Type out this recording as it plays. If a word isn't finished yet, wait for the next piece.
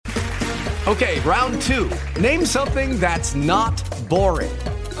Okay, round two. Name something that's not boring.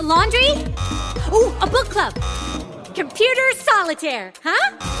 A laundry? Ooh, a book club. Computer solitaire,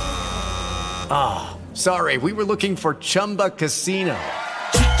 huh? Ah, oh, sorry, we were looking for Chumba Casino.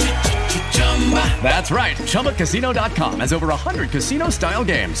 That's right, ChumbaCasino.com has over 100 casino-style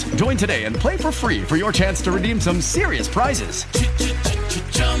games. Join today and play for free for your chance to redeem some serious prizes.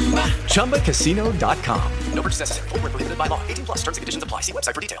 ChumbaCasino.com. No purchase necessary. Void where prohibited by law. 18+ terms and conditions apply. See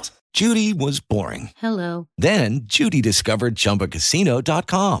website for details. Judy was boring. Hello. Then Judy discovered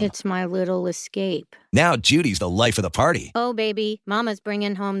ChumbaCasino.com. It's my little escape. Now Judy's the life of the party. Oh, baby, mama's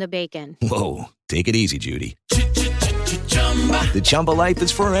bringing home the bacon. Whoa, take it easy, Judy. The Chumba life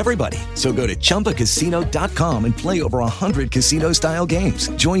is for everybody. So go to ChumbaCasino.com and play over 100 casino-style games.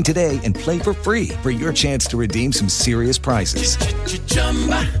 Join today and play for free for your chance to redeem some serious prizes.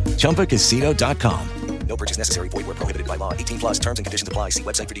 ChumbaCasino.com. No purchase necessary. Void where prohibited by law. 18+ terms and conditions apply. See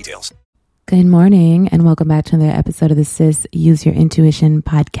website for details. Good morning and welcome back to another episode of the Sis Use Your Intuition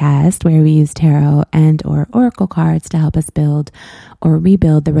podcast, where we use tarot and or oracle cards to help us build or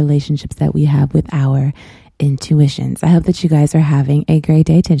rebuild the relationships that we have with our intuitions. I hope that you guys are having a great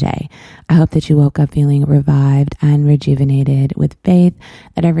day today. I hope that you woke up feeling revived and rejuvenated with faith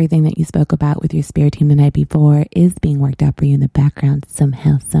that everything that you spoke about with your spirit team the night before is being worked out for you in the background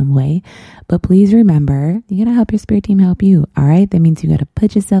somehow, some way. But please remember, you gotta help your spirit team help you. All right. That means you gotta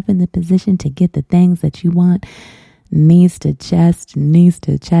put yourself in the position to get the things that you want. Knees to chest,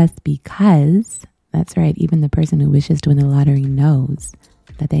 because that's right. Even the person who wishes to win the lottery knows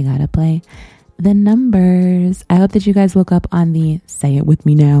that they gotta play the numbers. I hope that you guys woke up on the, say it with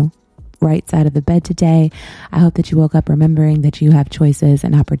me now, right side of the bed today. I hope that you woke up remembering that you have choices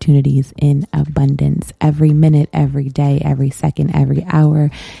and opportunities in abundance. Every minute, every day, every second, every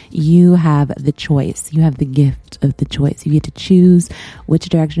hour, you have the choice. You have the gift of the choice. You get to choose which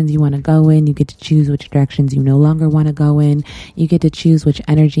directions you want to go in. You get to choose which directions you no longer want to go in. You get to choose which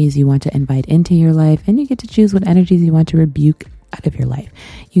energies you want to invite into your life. And you get to choose what energies you want to rebuke out of your life.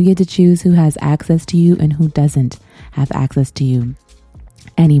 You get to choose who has access to you and who doesn't have access to you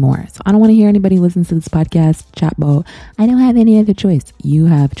anymore. So I don't want to hear anybody listen to this podcast chatbot. I don't have any other choice. You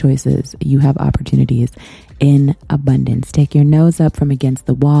have choices. You have opportunities in abundance. Take your nose up from against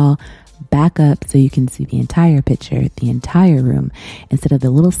the wall, back up so you can see the entire picture, the entire room, instead of the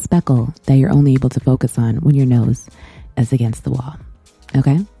little speckle that you're only able to focus on when your nose is against the wall.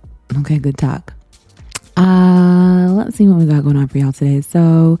 Okay? Okay, good talk. Let's see what we got going on for y'all today.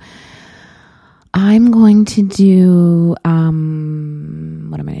 So I'm going to do, what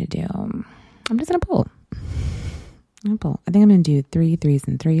am I going to do? I'm just going to pull. I think I'm going to do 3 threes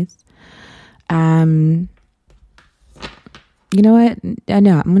and threes. You know what?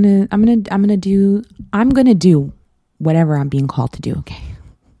 No, I'm going to do whatever I'm being called to do. Okay.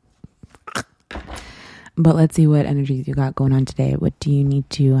 But let's see what energies you got going on today. What do you need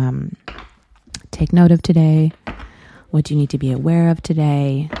to, take note of today? What do you need to be aware of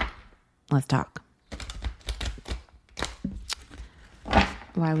today? Let's talk.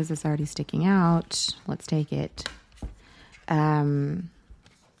 Why was this already sticking out? Let's take it. What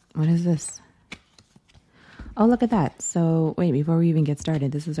is this? Oh, look at that. So wait, before we even get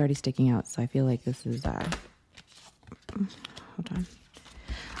started, this is already sticking out. So I feel like this is, hold on.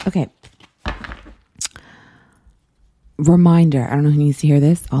 Okay. Reminder. I don't know who needs to hear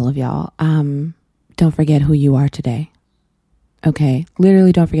this. All of y'all. Don't forget who you are today. Okay.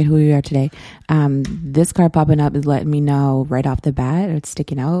 Literally don't forget who you are today. This card popping up is letting me know right off the bat, or it's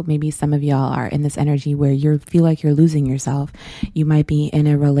sticking out. Maybe some of y'all are in this energy where you feel like you're losing yourself. You might be in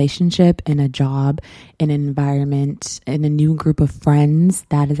a relationship, in a job, in an environment, in a new group of friends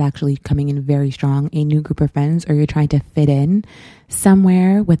that is actually coming in very strong, a new group of friends, or you're trying to fit in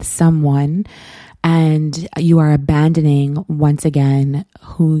somewhere with someone. And you are abandoning once again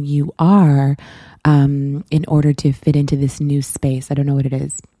who you are in order to fit into this new space. I don't know what it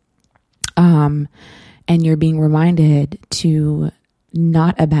is. And you're being reminded to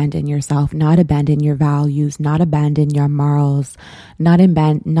not abandon yourself, not abandon your values, not abandon your morals, not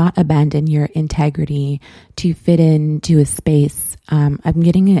abandon your integrity to fit into a space. I'm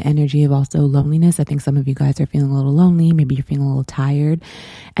getting an energy of also loneliness. I think some of you guys are feeling a little lonely. Maybe you're feeling a little tired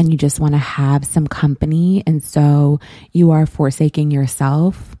and you just want to have some company. And so you are forsaking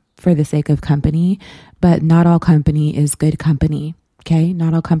yourself for the sake of company, but not all company is good company. Okay.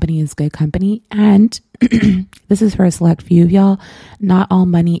 Not all company is good company. And this is for a select few of y'all. Not all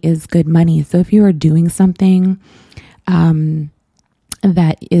money is good money. So if you are doing something,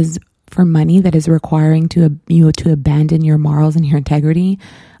 that is for money, that is requiring you to abandon your morals and your integrity,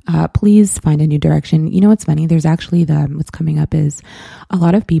 Please find a new direction. You know what's funny? There's actually what's coming up is a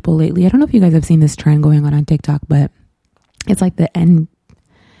lot of people lately. I don't know if you guys have seen this trend going on TikTok, but it's like the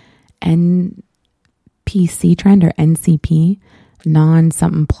NPC trend or NCP,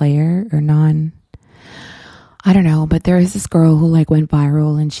 non-something player or non... I don't know, but there is this girl who like went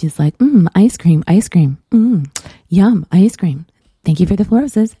viral and she's like, ice cream, yum, ice cream. Thank you for the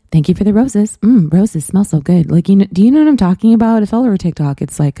roses. Thank you for the roses. Roses smell so good. Like, do you know what I'm talking about? It's all over TikTok.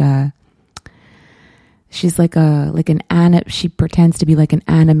 It's like she's like she pretends to be like an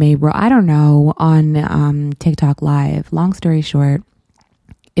anime I don't know, on TikTok live. Long story short,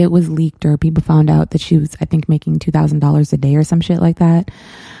 it was leaked or people found out that she was, I think, making $2,000 a day or some shit like that.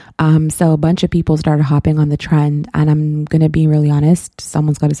 So a bunch of people started hopping on the trend, and I'm going to be really honest.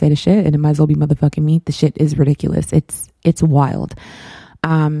 Someone's got to say the shit, and it might as well be motherfucking me. The shit is ridiculous. It's wild.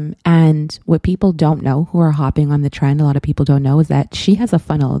 And what people don't know who are hopping on the trend, a lot of people don't know, is that she has a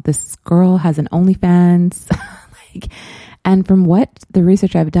funnel. This girl has an OnlyFans. And from what the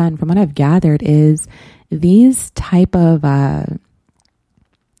research I've done, from what I've gathered, is these type of,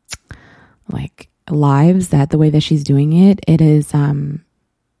 like lives, that the way that she's doing it is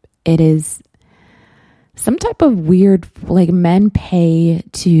some type of weird, like men pay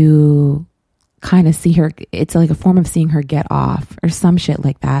to kind of see her. It's like a form of seeing her get off or some shit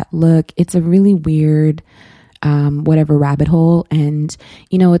like that. Look, it's a really weird, whatever rabbit hole. And,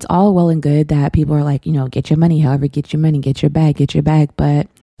 it's all well and good that people are like, get your money, however, get your money, get your bag. But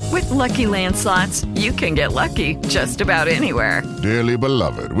with Lucky Land Slots, you can get lucky just about anywhere. Dearly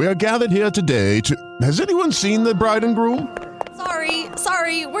beloved, we are gathered here today to... Has anyone seen the bride and groom?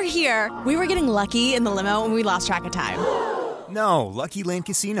 Sorry, we're here. We were getting lucky in the limo and we lost track of time. No, Lucky Land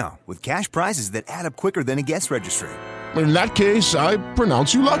Casino, with cash prizes that add up quicker than a guest registry. In that case, I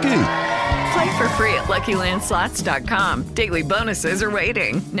pronounce you lucky. Play for free at LuckyLandSlots.com. Daily bonuses are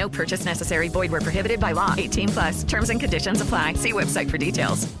waiting. No purchase necessary. Void where prohibited by law. 18+. Terms and conditions apply. See website for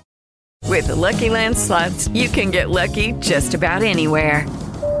details. With the Lucky Land Slots, you can get lucky just about anywhere.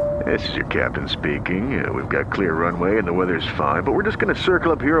 This is your captain speaking. We've got clear runway and the weather's fine, but we're just going to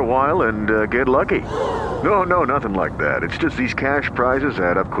circle up here a while and get lucky. No, nothing like that. It's just these cash prizes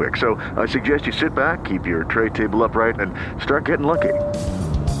add up quick. So I suggest you sit back, keep your tray table upright, and start getting lucky.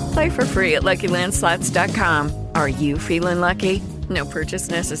 Play for free at LuckyLandSlots.com. Are you feeling lucky? No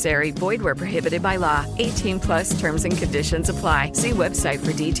purchase necessary. Void where prohibited by law. 18+ terms and conditions apply. See website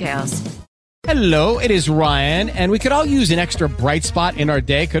for details. Hello, it is Ryan, and we could all use an extra bright spot in our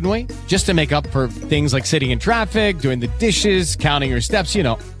day, couldn't we? Just to make up for things like sitting in traffic, doing the dishes, counting your steps,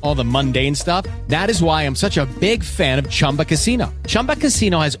 all the mundane stuff. That is why I'm such a big fan of Chumba Casino. Chumba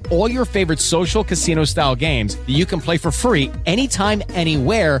Casino has all your favorite social casino-style games that you can play for free anytime,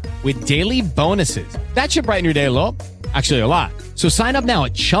 anywhere with daily bonuses. That should brighten your day a little. Actually, a lot. So sign up now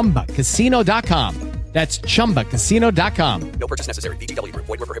at ChumbaCasino.com. That's ChumbaCasino.com. No purchase necessary. VGW Group.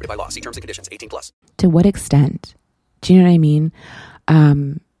 Void where prohibited by law. See terms and conditions. 18+. To what extent? Do you know what I mean?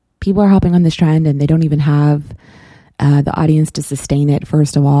 People are hopping on this trend and they don't even have the audience to sustain it,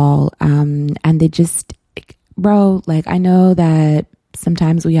 first of all. And they just, bro, like, I know that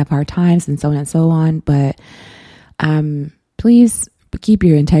sometimes we have hard times and so on, but please keep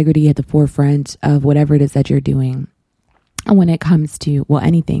your integrity at the forefront of whatever it is that you're doing. When it comes to, well,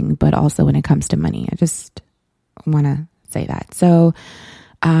 anything, but also when it comes to money. I just want to say that. So,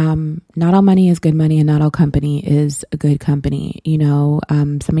 not all money is good money and not all company is a good company.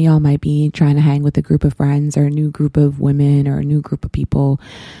 Some of y'all might be trying to hang with a group of friends or a new group of women or a new group of people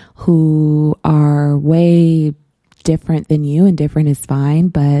who are way different than you, and different is fine,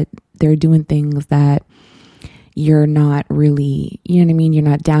 but they're doing things that you're not really, you're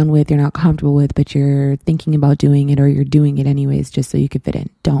not down with, you're not comfortable with, but you're thinking about doing it, or you're doing it anyways just so you could fit in.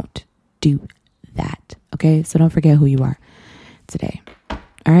 Don't do that. Okay? So don't forget who you are today.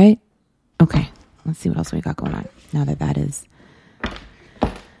 All right? Okay. Let's see what else we got going on now that is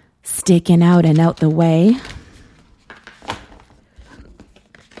sticking out and out the way.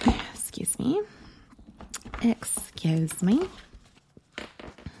 Excuse me.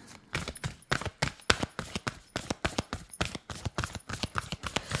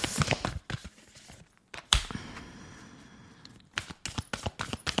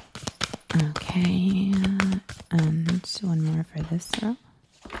 Okay, and one more for this row.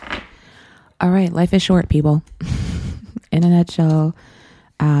 All right, life is short, people. In a nutshell,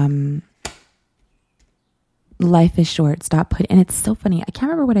 life is short. Stop putting, and it's so funny. I can't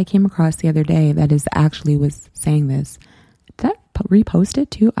remember what I came across the other day that was saying this. Did that repost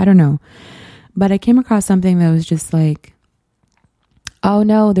it too? I don't know. But I came across something that was just like, oh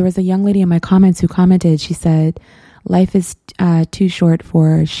no, there was a young lady in my comments who commented. She said, life is too short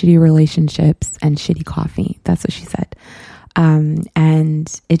for shitty relationships and shitty coffee. That's what she said.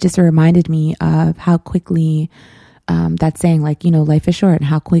 And it just reminded me of how quickly that saying, like, you know, life is short and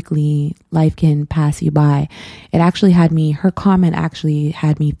how quickly life can pass you by. It actually had me, her comment actually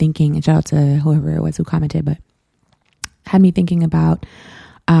had me thinking, and shout out to whoever it was who commented, but had me thinking about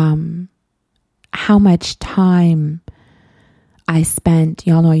how much time I spent.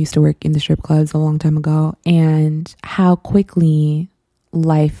 Y'all know I used to work in the strip clubs a long time ago, and how quickly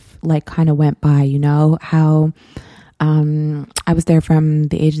life like kind of went by, you know, how I was there from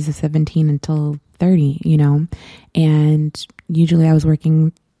the ages of 17 until 30, you know, and usually I was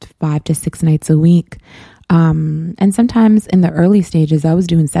working 5 to 6 nights a week. And sometimes in the early stages, I was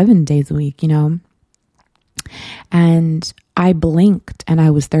doing 7 days a week, you know, and I blinked and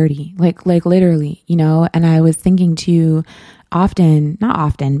I was 30, like literally, you know, and I was thinking too, not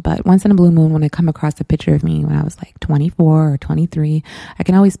often, but once in a blue moon, when I come across a picture of me when I was like 24 or 23, I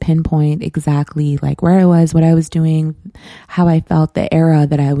can always pinpoint exactly like where I was, what I was doing, how I felt, the era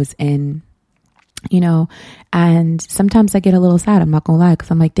that I was in, you know. And sometimes I get a little sad, I'm not gonna lie,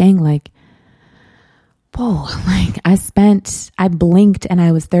 because I'm like, dang, like, whoa, like I blinked and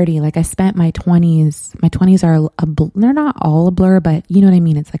I was 30. Like I spent my 20s are they're not all a blur, but you know what I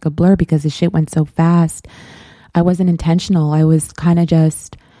mean? It's like a blur because the shit went so fast. I wasn't intentional. I was kind of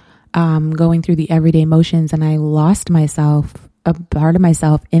just going through the everyday motions, and I lost myself, a part of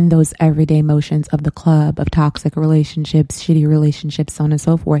myself, in those everyday motions of the club, of toxic relationships, shitty relationships, so on and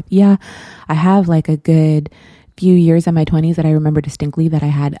so forth. Yeah, I have like a good few years in my 20s that I remember distinctly that I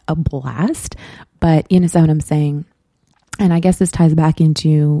had a blast, but you know what I'm saying? And I guess this ties back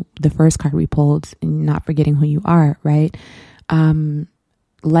into the first card we pulled, not forgetting who you are, right?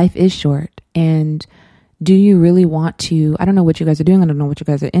 Life is short, and do you really want to, I don't know what you guys are doing, I don't know what you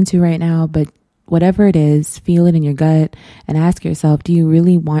guys are into right now, but whatever it is, feel it in your gut and ask yourself, do you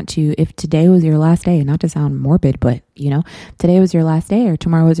really want to, if today was your last day, and not to sound morbid, but you know, today was your last day or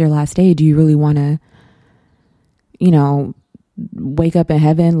tomorrow was your last day, do you really want to, you know, wake up in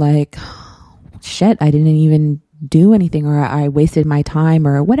heaven like, shit, I didn't even do anything, or I wasted my time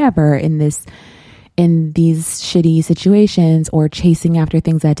or whatever in these shitty situations, or chasing after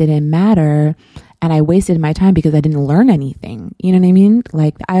things that didn't matter, and I wasted my time because I didn't learn anything. You know what I mean?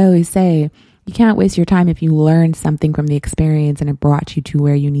 Like I always say, you can't waste your time if you learned something from the experience and it brought you to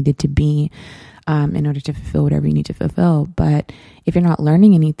where you needed to be in order to fulfill whatever you need to fulfill. But if you're not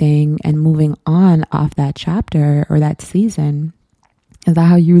learning anything and moving on off that chapter or that season, is that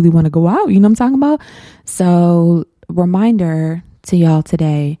how you really want to go out? You know what I'm talking about? So reminder to y'all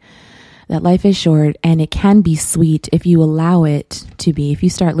today that life is short, and it can be sweet if you allow it to be, if you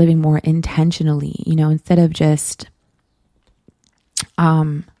start living more intentionally, you know, instead of just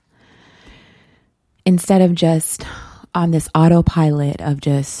on this autopilot of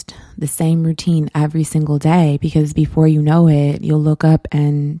just the same routine every single day, because before you know it, you'll look up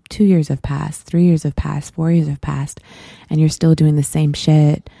and 2 years have passed, 3 years have passed, 4 years have passed, and you're still doing the same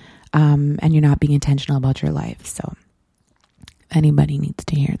shit, and you're not being intentional about your life. So if anybody needs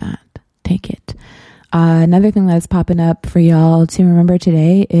to hear that, take it. Another thing that's popping up for y'all to remember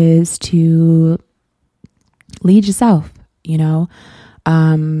today is to lead yourself, you know,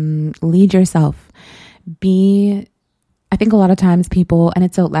 lead yourself. I think a lot of times people, and I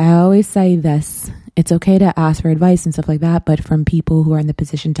always say this, it's okay to ask for advice and stuff like that, but from people who are in the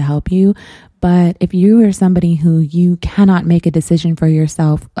position to help you. But if you are somebody who you cannot make a decision for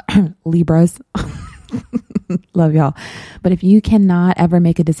yourself, Libras, love y'all. But if you cannot ever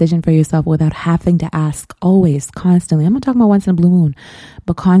make a decision for yourself without having to ask always, constantly, I'm not talking about once in a blue moon,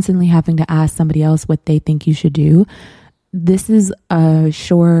 but constantly having to ask somebody else what they think you should do, this is a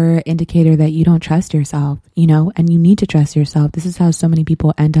sure indicator that you don't trust yourself, you know, and you need to trust yourself. This is how so many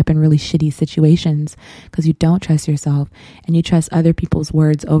people end up in really shitty situations, because you don't trust yourself and you trust other people's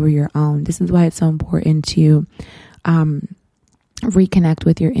words over your own. This is why it's so important to reconnect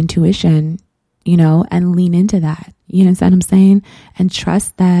with your intuition, you know, and lean into that. You know what I'm saying? And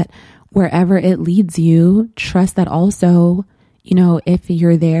trust that wherever it leads you, trust that also, you know, if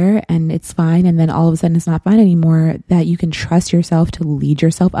you're there and it's fine and then all of a sudden it's not fine anymore, that you can trust yourself to lead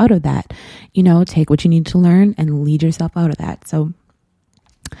yourself out of that. You know, take what you need to learn and lead yourself out of that. So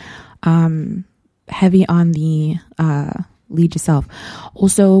heavy on the lead yourself.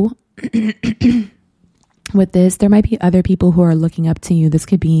 Also, with this, there might be other people who are looking up to you. This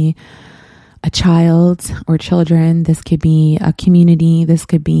could be a child or children. This could be a community. This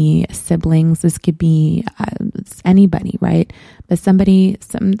could be siblings. This could be anybody, right? But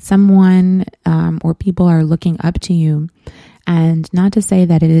someone or people are looking up to you, And not to say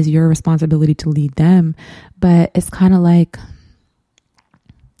that it is your responsibility to lead them, but it's kind of like,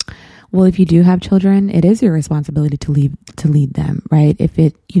 well, if you do have children, it is your responsibility to lead them, right? If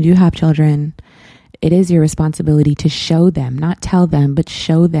you do have children, it is your responsibility to show them, not tell them, but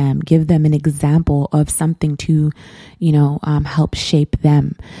show them, give them an example of something to, help shape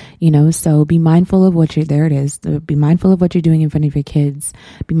them, so be mindful of what be mindful of what you're doing in front of your kids.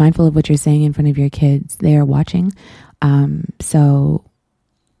 Be mindful of what you're saying in front of your kids. They are watching. So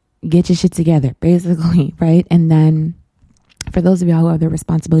get your shit together, basically, right? And then for those of y'all who have the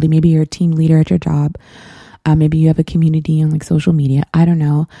responsibility, maybe you're a team leader at your job. Maybe you have a community on like social media. I don't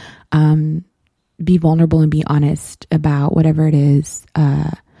know. Be vulnerable and be honest about whatever it is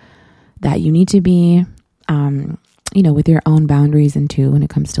that you need to be, with your own boundaries, and too, when it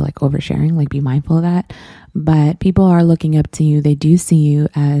comes to like oversharing, like be mindful of that. But people are looking up to you. They do see you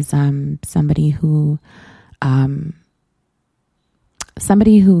as somebody who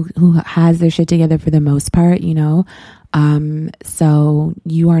has their shit together for the most part, so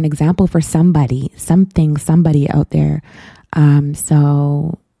you are an example for somebody out there.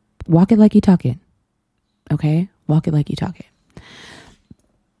 So walk it like you talk it. Okay. Walk it like you talk it.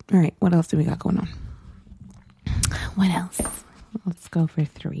 All right. What else do we got going on? What else? Let's go for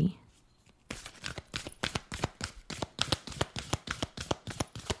 3.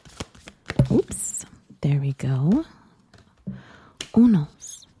 Oops. There we go. 1,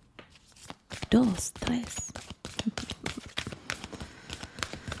 2, 3.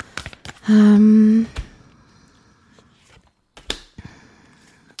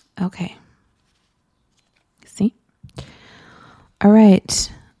 Okay. See? All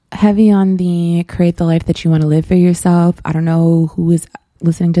right. Heavy on the create the life that you want to live for yourself. I don't know who is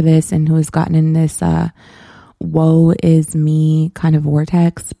listening to this and who has gotten in this woe is me kind of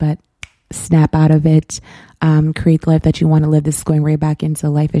vortex, but snap out of it. Create the life that you want to live. This is going right back into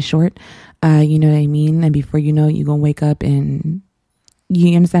life is short. You know what I mean? And before you know it, you're going to wake up and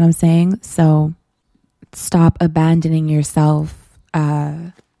you understand what I'm saying? So stop abandoning yourself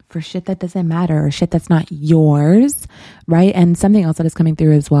for shit that doesn't matter or shit that's not yours, right? And something else that is coming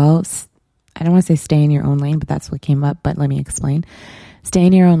through as well. I don't want to say stay in your own lane, but that's what came up. But let me explain. Stay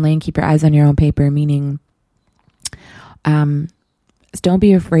in your own lane. Keep your eyes on your own paper, meaning don't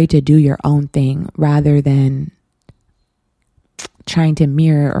be afraid to do your own thing rather than trying to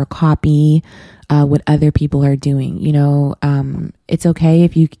mirror or copy what other people are doing. It's okay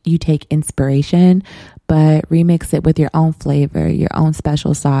if you take inspiration, but remix it with your own flavor, your own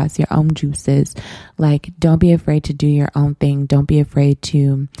special sauce, your own juices. Like, don't be afraid to do your own thing. Don't be afraid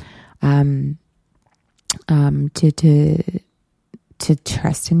to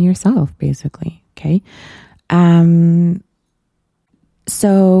trust in yourself, basically. Okay.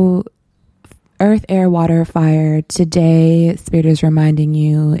 So earth, air, water, fire. Today, Spirit is reminding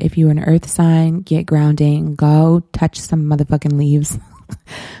you, if you're an earth sign, get grounding. Go touch some motherfucking leaves.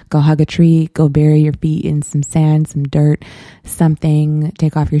 Go hug a tree. Go bury your feet in some sand, some dirt, something.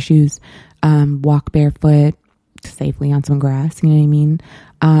 Take off your shoes. Walk barefoot safely on some grass. You know what I mean?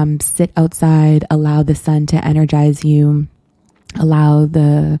 Sit outside. Allow the sun to energize you. Allow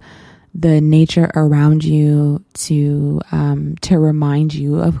the nature around you to remind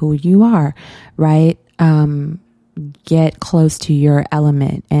you of who you are, right? Get close to your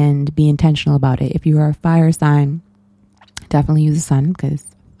element and be intentional about it. If you are a fire sign, definitely use the sun, because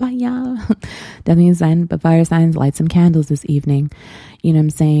fire, definitely use the sun. But fire signs, light some candles this evening. You know what I'm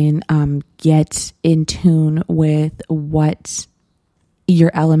saying? Get in tune with what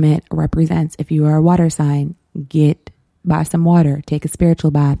your element represents. If you are a water sign, buy some water, take a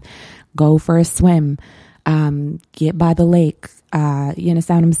spiritual bath, go for a swim, get by the lake. You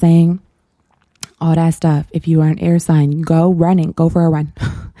understand what I'm saying? All that stuff. If you are an air sign, go running, go for a run,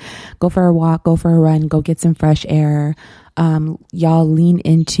 go for a walk, go for a run, go get some fresh air. Y'all lean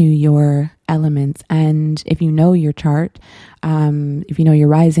into your elements. And if you know your chart, if you know your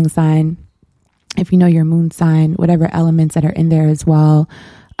rising sign, if you know your moon sign, whatever elements that are in there as well,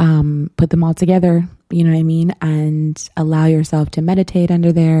 put them all together. You know what I mean? And allow yourself to meditate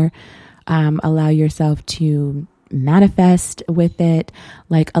under there. Allow yourself to manifest with it.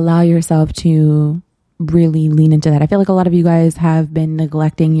 Like, allow yourself to really lean into that. I feel like a lot of you guys have been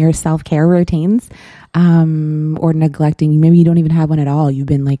neglecting your self-care routines, or neglecting, maybe you don't even have one at all. You've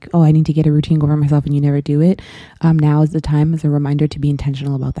been like, oh, I need to get a routine going for myself, and you never do it. Now is the time, as a reminder, to be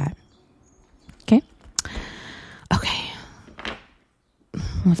intentional about that. Okay.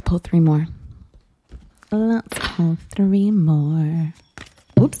 Let's pull 3 more. Let's pull 3 more.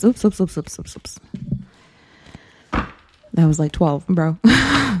 Oops. That was like 12, bro.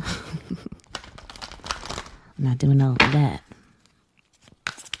 I'm not doing all of that.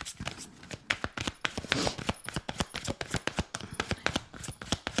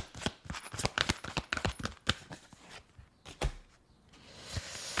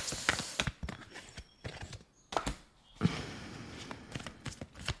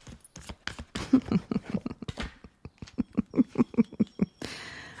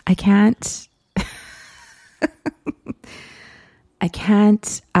 I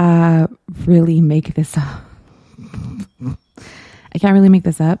can't really make this up. I can't really make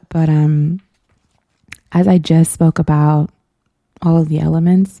this up, but as I just spoke about all of the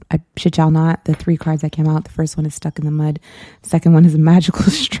elements, I shit y'all not, the 3 cards that came out, the first one is Stuck in the Mud, the second one is a Magical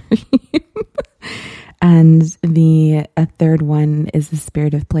Stream, and the third one is the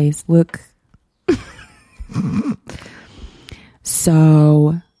Spirit of Place. Look,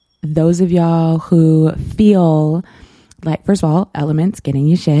 so those of y'all who feel like, first of all, elements, getting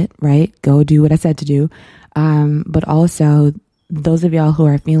your shit, right? Go do what I said to do. But also those of y'all who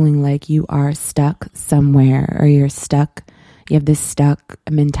are feeling like you are stuck somewhere, or you have this stuck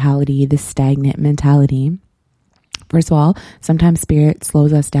mentality, this stagnant mentality. First of all, sometimes spirit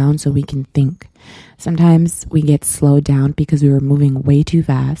slows us down so we can think. Sometimes we get slowed down because we were moving way too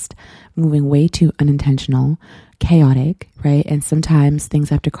fast, moving way too unintentional, chaotic, right? And sometimes things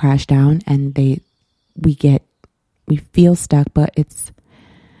have to crash down and we feel stuck, but it's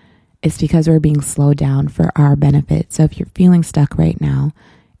because we're being slowed down for our benefit. So if you're feeling stuck right now,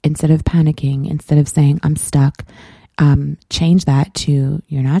 instead of panicking, instead of saying I'm stuck, change that to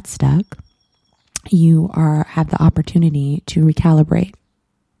you're not stuck. You have the opportunity to recalibrate.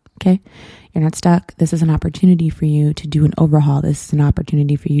 Okay. You're not stuck. This is an opportunity for you to do an overhaul. This is an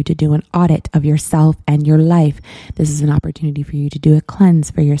opportunity for you to do an audit of yourself and your life. This is an opportunity for you to do a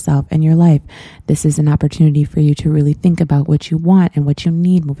cleanse for yourself and your life. This is an opportunity for you to really think about what you want and what you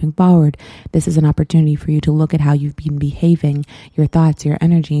need moving forward. This is an opportunity for you to look at how you've been behaving, your thoughts, your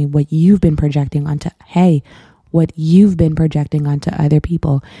energy, what you've been projecting onto other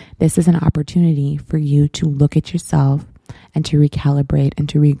people. This is an opportunity for you to look at yourself and to recalibrate and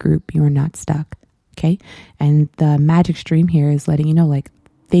to regroup. You are not stuck. Okay. And the magic stream here is letting you know, like,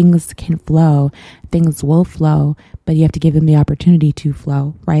 things can flow, things will flow, but you have to give them the opportunity to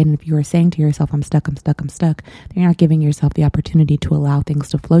flow, right? And if you are saying to yourself, I'm stuck, then you're not giving yourself the opportunity to allow things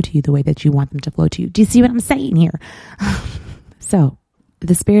to flow to you the way that you want them to flow to you. Do you see what I'm saying here? So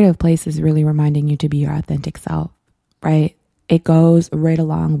the Spirit of Place is really reminding you to be your authentic self, right? It goes right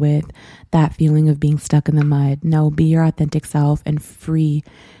along with that feeling of being stuck in the mud. No, be your authentic self and free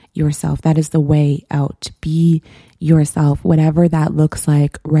yourself. That is the way out. Be yourself, whatever that looks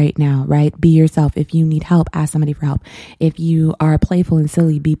like right now, right? Be yourself. If you need help, ask somebody for help. If you are playful and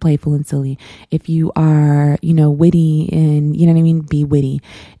silly, be playful and silly. If you are, witty and, be witty.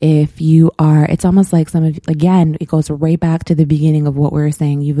 If you are, it's almost like again, it goes right back to the beginning of what we were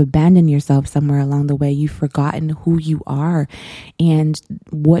saying. You've abandoned yourself somewhere along the way. You've forgotten who you are and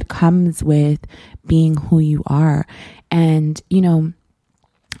what comes with being who you are. And,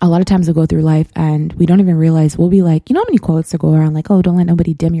 a lot of times we'll go through life and we don't even realize, we'll be like, how many quotes that go around like, oh, don't let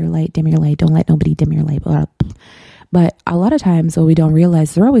nobody dim your light, don't let nobody dim your light. But a lot of times what we don't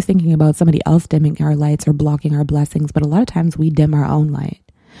realize, we're always thinking about somebody else dimming our lights or blocking our blessings. But a lot of times we dim our own light,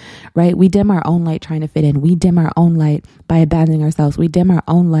 right? We dim our own light trying to fit in. We dim our own light by abandoning ourselves. We dim our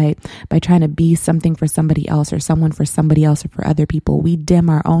own light by trying to be something for somebody else or someone for somebody else or for other people. We dim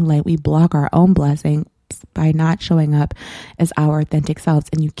our own light. We block our own blessing by not showing up as our authentic selves.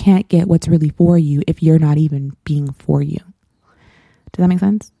 And you can't get what's really for you if you're not even being for you. Does that make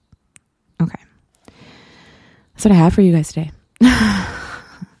sense? Okay. That's what I have for you guys today.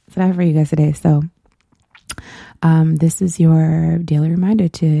 So this is your daily reminder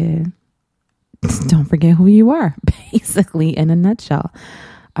to don't forget who you are, basically, in a nutshell.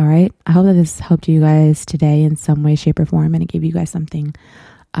 All right. I hope that this helped you guys today in some way, shape, or form, and it gave you guys something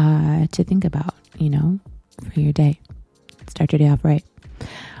to think about, for your day. Start your day off right.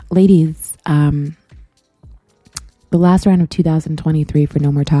 Ladies, the last round of 2023 for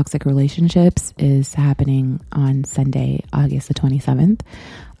No More Toxic Relationships is happening on Sunday, August the 27th.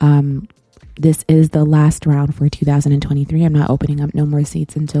 This is the last round for 2023. I'm not opening up no more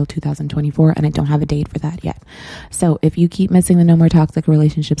seats until 2024, and I don't have a date for that yet. So if you keep missing the No More Toxic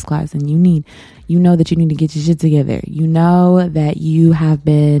Relationships class, and you know that you need to get your shit together. You know that you have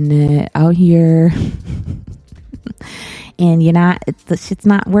been out here and the shit's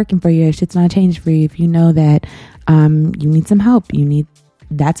not working for you. Shit's not changing for you. If you know that you need some help,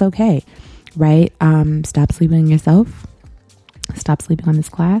 that's okay, right? Stop sleeping on yourself. Stop sleeping on this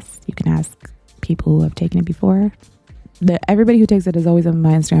class. You can ask people who have taken it before. Everybody who takes it is always on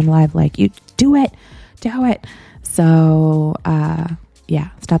my Instagram live like, you do it. So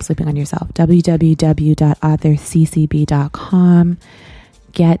stop sleeping on yourself. www.authorccb.com.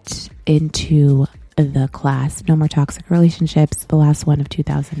 Get into the class. No More Toxic Relationships, the last one of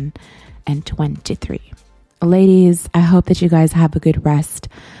 2023. Ladies, I hope that you guys have a good rest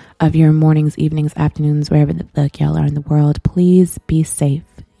of your mornings, evenings, afternoons, wherever the fuck y'all are in the world. Please be safe.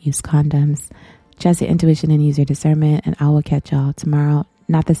 use condoms. Trust your intuition and use your discernment, and I will catch y'all tomorrow.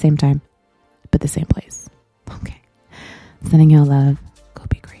 Not the same time, but the same place. Okay. Sending y'all love.